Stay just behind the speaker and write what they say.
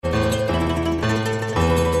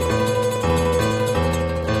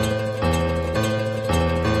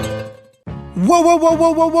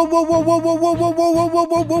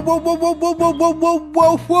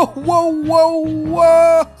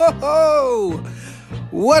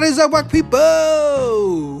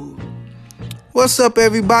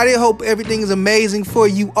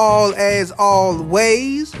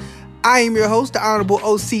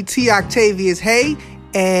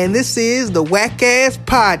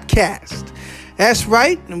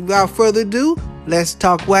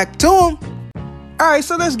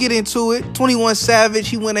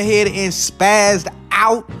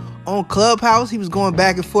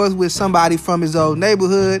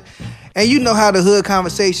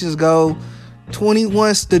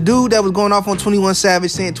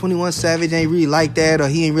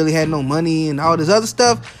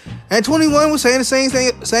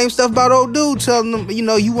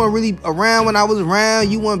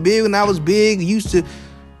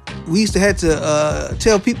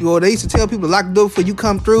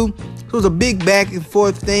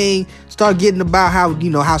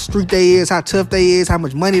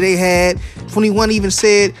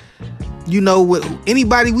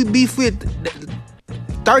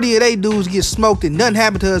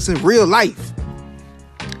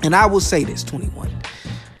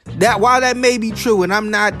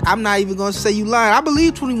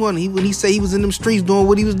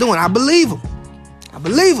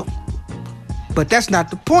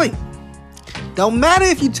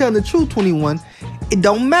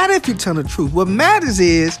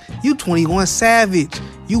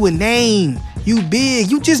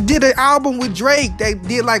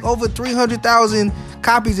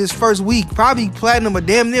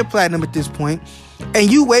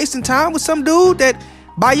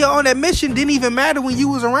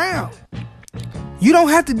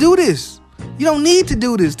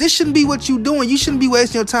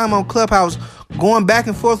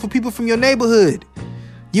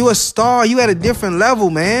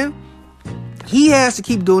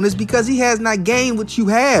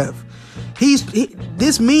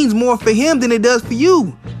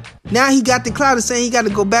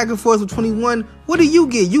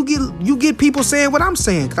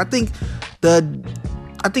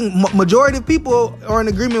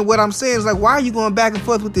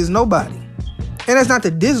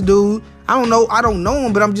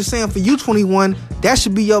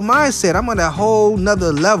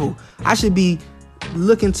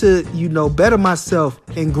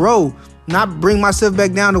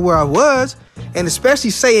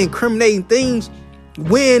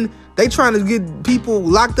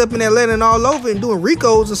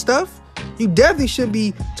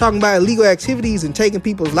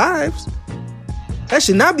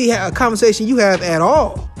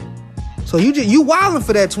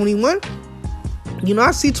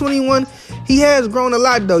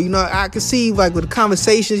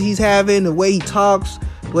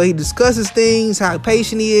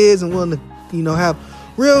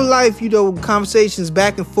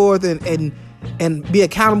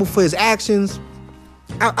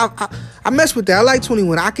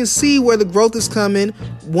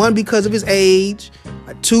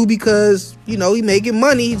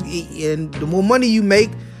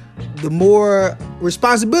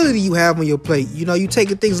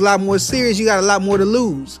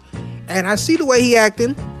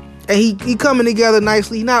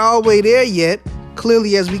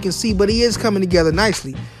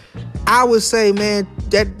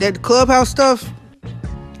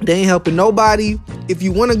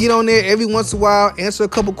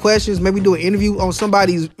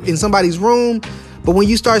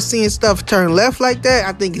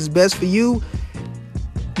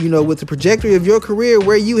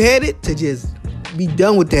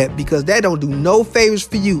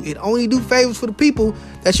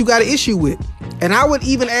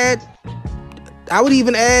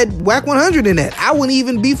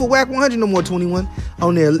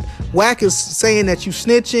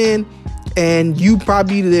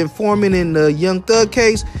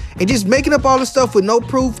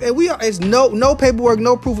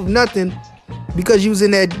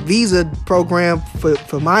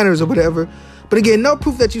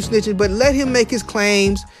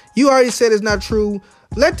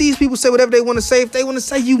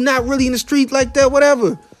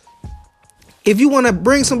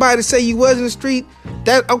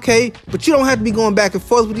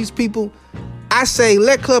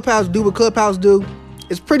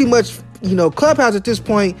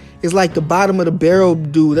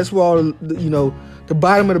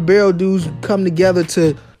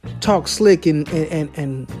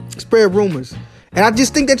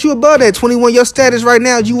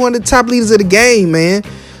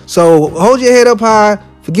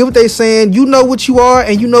Forget what they saying. You know what you are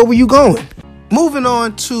and you know where you going. Moving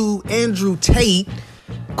on to Andrew Tate.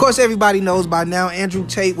 Of course, everybody knows by now Andrew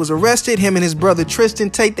Tate was arrested. Him and his brother Tristan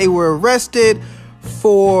Tate, they were arrested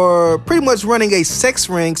for pretty much running a sex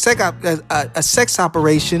ring, a sex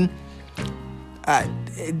operation,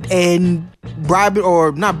 and bribing,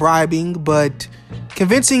 or not bribing, but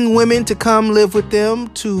convincing women to come live with them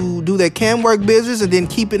to do their cam work business, and then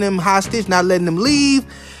keeping them hostage, not letting them leave,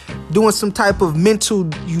 doing some type of mental,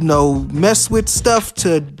 mess with stuff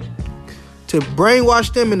to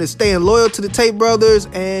brainwash them into staying loyal to the Tate brothers,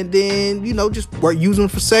 and then, just use them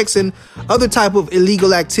for sex and other type of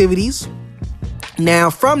illegal activities. Now,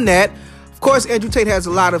 from that, of course, Andrew Tate has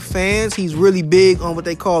a lot of fans. He's really big on what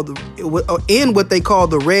they call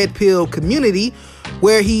the red pill community,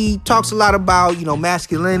 where he talks a lot about,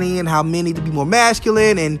 masculinity and how men need to be more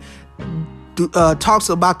masculine, and talks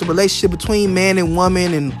about the relationship between man and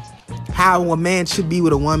woman, and how a man should be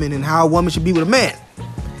with a woman and how a woman should be with a man.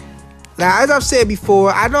 Now, as I've said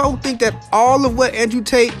before, I don't think that all of what Andrew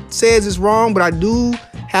Tate says is wrong, but I do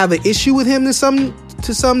have an issue with him to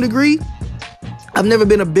some degree. I've never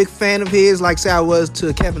been a big fan of his, like say I was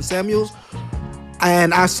to Kevin Samuels,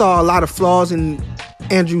 and I saw a lot of flaws in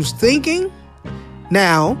Andrew's thinking.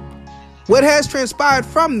 Now, what has transpired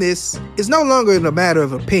from this is no longer a matter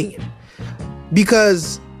of opinion,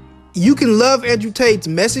 because you can love Andrew Tate's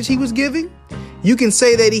message he was giving. You can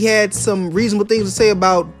say that he had some reasonable things to say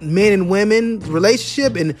about men and women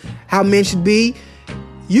relationship and how men should be.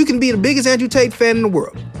 You can be the biggest Andrew Tate fan in the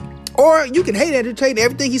world, or you can hate Andrew Tate and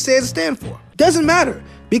everything he says to stand for. Doesn't matter,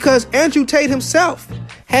 because Andrew Tate himself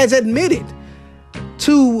has admitted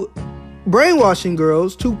to brainwashing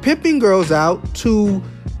girls, to pimping girls out, to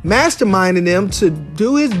masterminding them to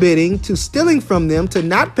do his bidding, to stealing from them, to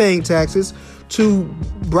not paying taxes, to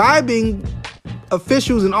bribing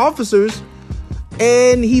officials and officers.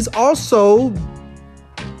 And he's also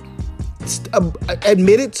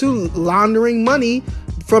admitted to laundering money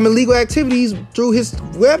from illegal activities through his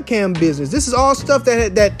webcam business. This is all stuff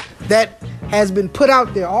that has been put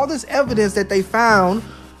out there. All this evidence that they found,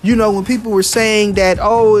 when people were saying that,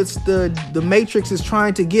 oh, it's the Matrix is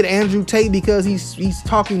trying to get Andrew Tate because he's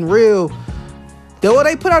talking real. Well,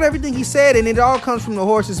 they put out everything he said, and it all comes from the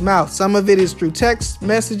horse's mouth. Some of it is through text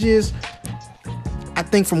messages, I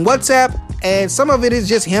think from WhatsApp, and some of it is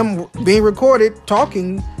just him being recorded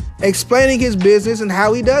talking, explaining his business and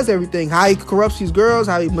how he does everything, how he corrupts these girls,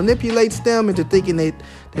 how he manipulates them into thinking they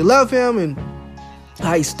love him, and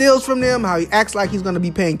how he steals from them, how he acts like he's going to be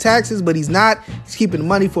paying taxes, but he's not. He's keeping the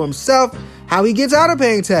money for himself, how he gets out of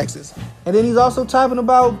paying taxes. And then he's also talking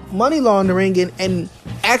about money laundering, and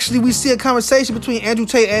actually we see a conversation between Andrew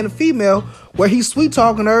Tate and a female where he's sweet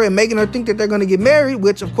talking her and making her think that they're going to get married,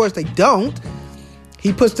 which of course they don't.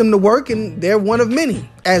 He puts them to work, and they're one of many,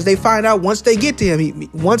 as they find out once they get to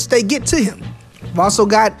him. I've also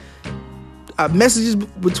got messages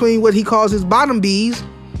between what he calls his bottom bees,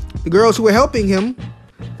 the girls who are helping him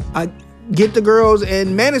get the girls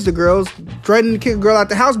and manage the girls, threatening to kick a girl out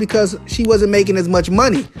the house because she wasn't making as much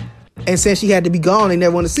money. And since she had to be gone, they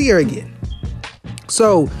never want to see her again.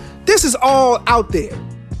 So this is all out there.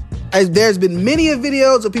 As there's been many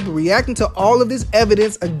videos of people reacting to all of this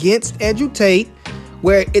evidence against Andrew Tate,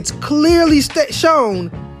 where it's clearly shown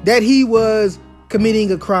that he was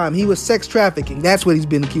committing a crime. He was sex trafficking. That's what he's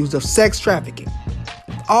been accused of, sex trafficking.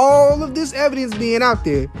 All of this evidence being out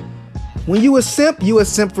there. When you a simp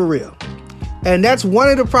for real. And that's one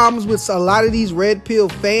of the problems with a lot of these red pill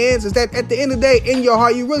fans, is that at the end of the day, in your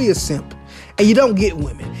heart, you're really a simp. And you don't get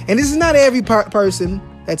women. And this is not every person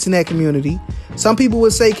that's in that community. Some people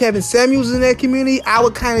would say Kevin Samuels is in that community. I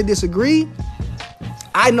would kind of disagree.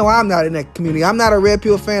 I know I'm not in that community. I'm not a red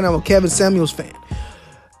pill fan. I'm a Kevin Samuels fan.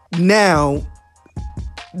 Now,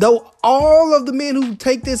 though all of the men who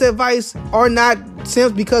take this advice are not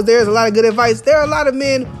simps, because there's a lot of good advice, there are a lot of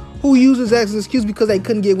men who use this as an excuse because they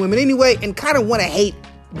couldn't get women anyway and kind of want to hate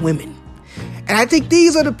women. And I think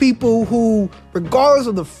these are the people who, regardless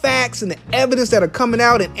of the facts and the evidence that are coming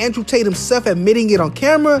out, and Andrew Tate himself admitting it on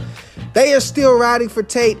camera, they are still riding for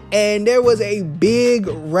Tate. And there was a big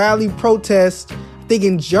rally protest, I think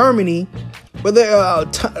in Germany, where there are,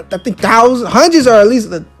 I think hundreds or at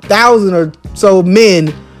least 1,000 or so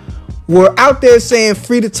men were out there saying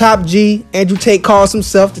free the top G. Andrew Tate calls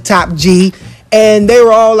himself the top G. And they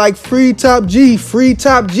were all like, free top G, free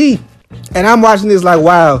top G. And I'm watching this like,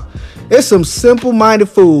 wow, it's some simple-minded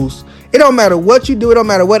fools. It don't matter what you do. It don't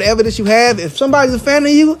matter what evidence you have. If somebody's a fan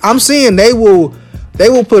of you, I'm seeing they will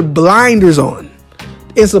put blinders on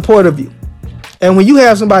in support of you. And when you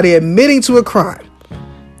have somebody admitting to a crime,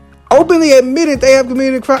 openly admitted they have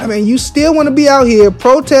committed a crime, and you still want to be out here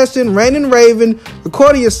protesting, ranting, raving,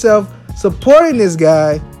 recording yourself, supporting this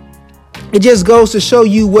guy. It just goes to show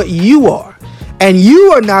you what you are. And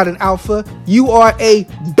you are not an alpha. You are a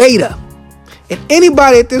beta. And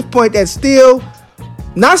anybody at this point that's still,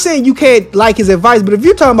 not saying you can't like his advice, but if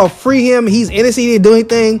you're talking about free him, he's innocent, he didn't do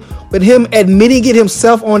anything, but him admitting it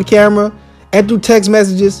himself on camera and through text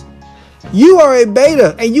messages, you are a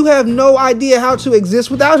beta and you have no idea how to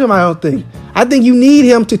exist without him, I don't think. I think you need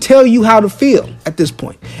him to tell you how to feel at this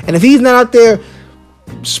point. And if he's not out there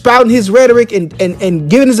spouting his rhetoric and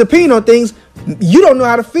giving his opinion on things, you don't know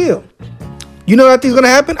how to feel. You know what I think is going to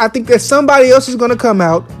happen? I think that somebody else is going to come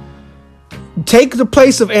out, take the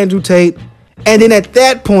place of Andrew Tate, and then at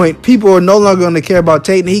that point, people are no longer going to care about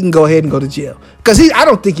Tate, and he can go ahead and go to jail. Because I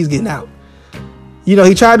don't think he's getting out. You know,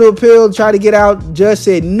 he tried to appeal, tried to get out. Judge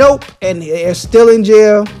said nope, and they're still in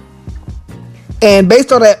jail. And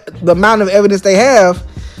based on the amount of evidence they have,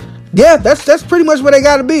 yeah, that's pretty much where they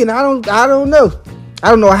got to be. And I don't know.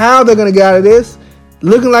 I don't know how they're going to get out of this.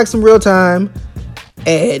 Looking like some real time.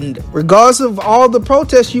 And regardless of all the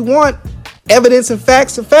protests you want, evidence and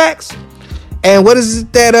facts are facts. And what is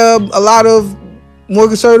it that a lot of more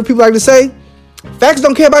conservative people like to say? Facts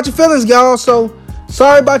don't care about your feelings, y'all. So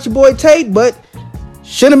sorry about your boy Tate, but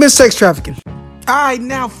shouldn't have been sex trafficking. All right,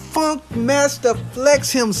 now Funk Master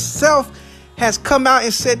Flex himself has come out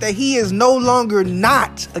and said that he is no longer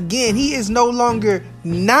not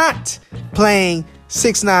playing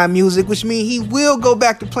 6ix9ine music, which means he will go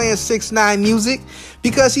back to playing 6ix9ine music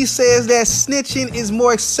because he says that snitching is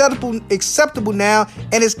more acceptable now,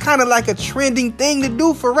 and it's kind of like a trending thing to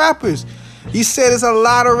do for rappers. He said there's a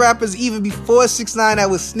lot of rappers even before 6ix9ine that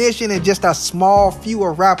was snitching, and just a small few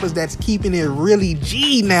of rappers that's keeping it really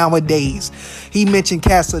G nowadays. He mentioned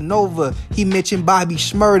Casanova. He mentioned Bobby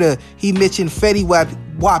Shmurda. He mentioned Fetty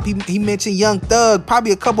Wap. He mentioned Young Thug.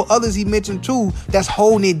 Probably a couple others he mentioned too that's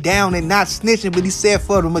holding it down and not snitching. But he said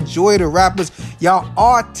for the majority of rappers, y'all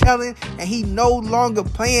are telling, and he no longer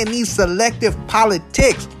playing these selective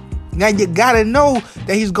politics. Now you gotta know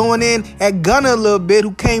that he's going in at Gunna a little bit,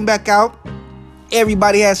 who came back out.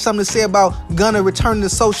 Everybody has something to say about Gunna returning to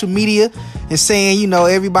social media and saying, you know,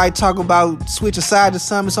 everybody talk about switching side to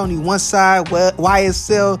something. It's only one side.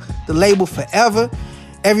 YSL, the label forever.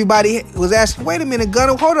 Everybody was asking, wait a minute,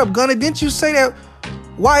 Gunna, hold up, Gunna, didn't you say that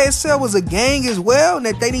YSL was a gang as well, and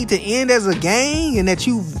that they need to end as a gang, and that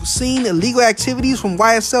you've seen illegal activities from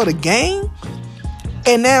YSL to gang?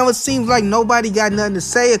 And now it seems like nobody got nothing to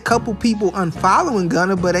say. A couple people unfollowing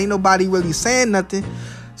Gunna, but ain't nobody really saying nothing.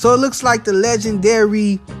 So it looks like the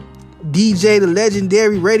legendary DJ, the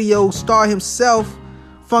legendary radio star himself,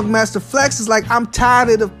 Funk Master Flex, is like, I'm tired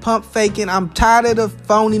of the pump faking. I'm tired of the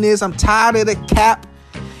phoniness. I'm tired of the cap.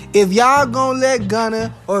 If y'all gonna let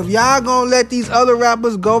Gunna, or if y'all gonna let these other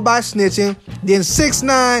rappers go by snitching, then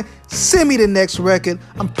 6ix9ine, send me the next record.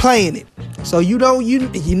 I'm playing it. So you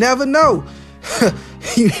never know.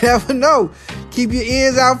 You never know. Keep your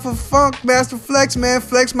ears out for Funk Master Flex, man.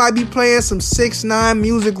 Flex might be playing some 6ix9ine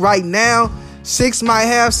music right now. 6 might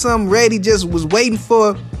have some ready, just was waiting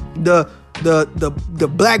for the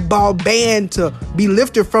blackball band to be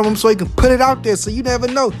lifted from him so he can put it out there. So you never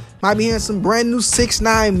know. Might be hearing some brand new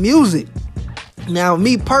 6ix9ine music. Now,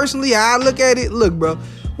 me personally, how I look at it, look, bro,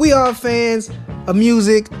 we are fans of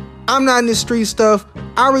music. I'm not in the street stuff.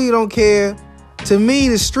 I really don't care. To me,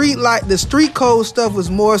 the street code stuff was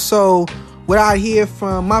more so what I hear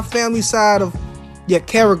from my family side of your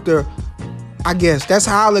character. I guess that's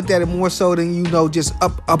how I looked at it, more so than, you know, just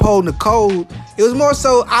upholding the code. It was more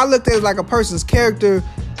so I looked at it like a person's character.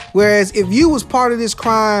 Whereas if you was part of this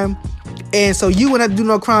crime, and so you wouldn't have to do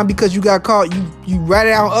no crime because you got caught, you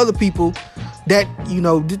ratted out other people that, you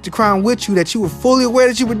know, did the crime with you, that you were fully aware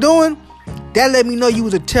that you were doing, that let me know you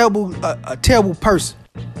was a terrible person.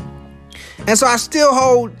 And so I still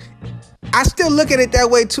look at it that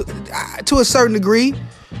way to a certain degree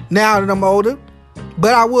now that I'm older.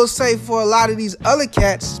 But I will say, for a lot of these other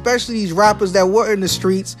cats, especially these rappers that were in the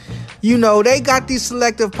streets, you know, they got these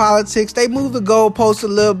selective politics. They move the goalposts a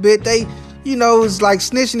little bit. They, you know, it's like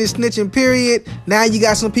snitching is snitching, period. Now you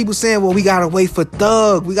got some people saying, well, we got to wait for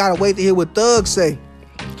Thug. We got to wait to hear what Thug say.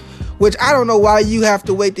 Which I don't know why you have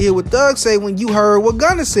to wait to hear what Thug say when you heard what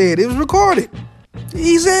Gunna said. It was recorded.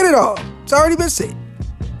 He said it all. It's already been said.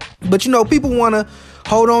 But, you know, people want to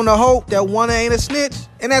hold on to hope that one ain't a snitch.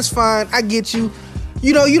 And that's fine. I get you.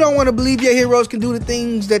 You know, you don't want to believe your heroes can do the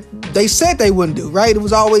things that they said they wouldn't do, right? It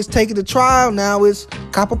was always taking to trial. Now it's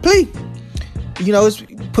cop a plea. You know, it's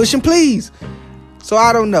pushing pleas. So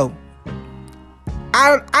I don't know.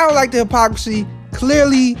 I don't like the hypocrisy.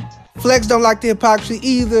 Clearly, Flex don't like the hypocrisy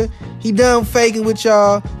either. He done faking with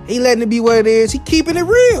y'all. He letting it be what it is. He keeping it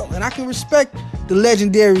real. And I can respect the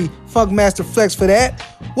legendary Funkmaster Flex for that.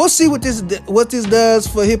 We'll see what this does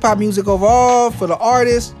for hip-hop music overall, for the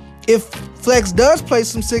artist. If Flex does play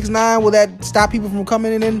some 6ix9ine, will that stop people from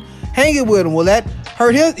coming in and hanging with him? Will that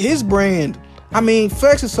hurt his brand? I mean,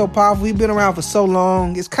 Flex is so powerful. He's been around for so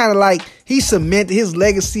long. It's kind of like he's cemented. His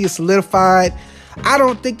legacy is solidified. I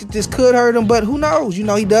don't think that this could hurt him, but who knows? You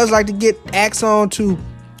know, he does like to get acts on to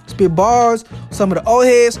spit bars. Some of the old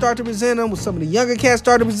heads start to resent him. Some of the younger cats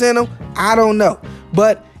start to resent him. I don't know.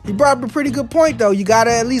 But he brought up a pretty good point, though. You got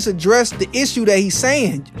to at least address the issue that he's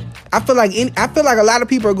saying. I feel like a lot of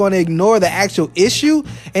people are going to ignore the actual issue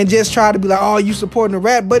and just try to be like, oh, you supporting the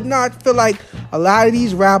rap. But no, I feel like a lot of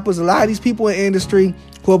these rappers, a lot of these people in the industry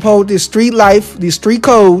who uphold this street life, these street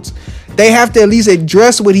codes, they have to at least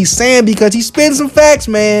address what he's saying, because he's spitting some facts,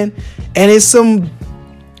 man. And it's some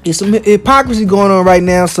hypocrisy going on right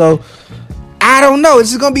now. So I don't know.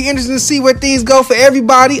 It's just going to be interesting to see where things go for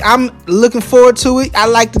everybody. I'm looking forward to it. I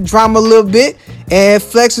like the drama a little bit. And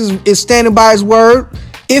Flex is standing by his word.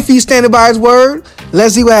 If he's standing by his word,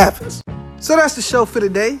 let's see what happens. So that's the show for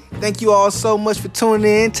today. Thank you all so much for tuning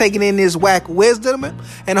in, taking in this whack wisdom,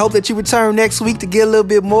 and I hope that you return next week to get a little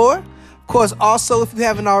bit more. Of course, also, if you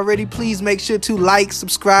haven't already, please make sure to like,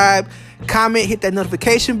 subscribe, comment, hit that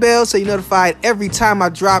notification bell so you're notified every time I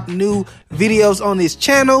drop new videos on this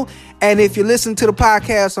channel. And if you're listening to the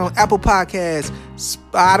podcast on Apple Podcasts,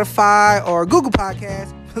 Spotify, or Google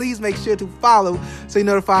Podcasts, please make sure to follow so you're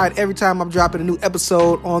notified every time I'm dropping a new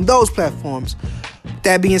episode on those platforms.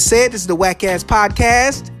 That being said, this is the Whack Ass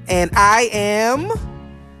Podcast, and I am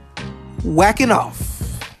whacking off.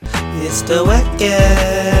 It's the Whack Ass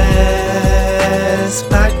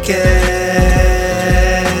Podcast,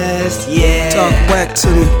 yeah. Talk whack to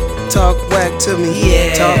me, talk whack to me,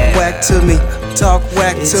 yeah. Talk whack to me, talk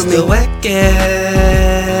whack to me. It's the Whack Ass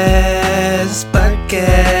Podcast,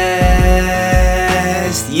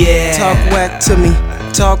 yeah. Talk whack to me,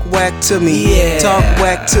 talk whack to me, yeah. Talk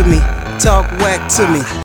whack to me, talk whack to me.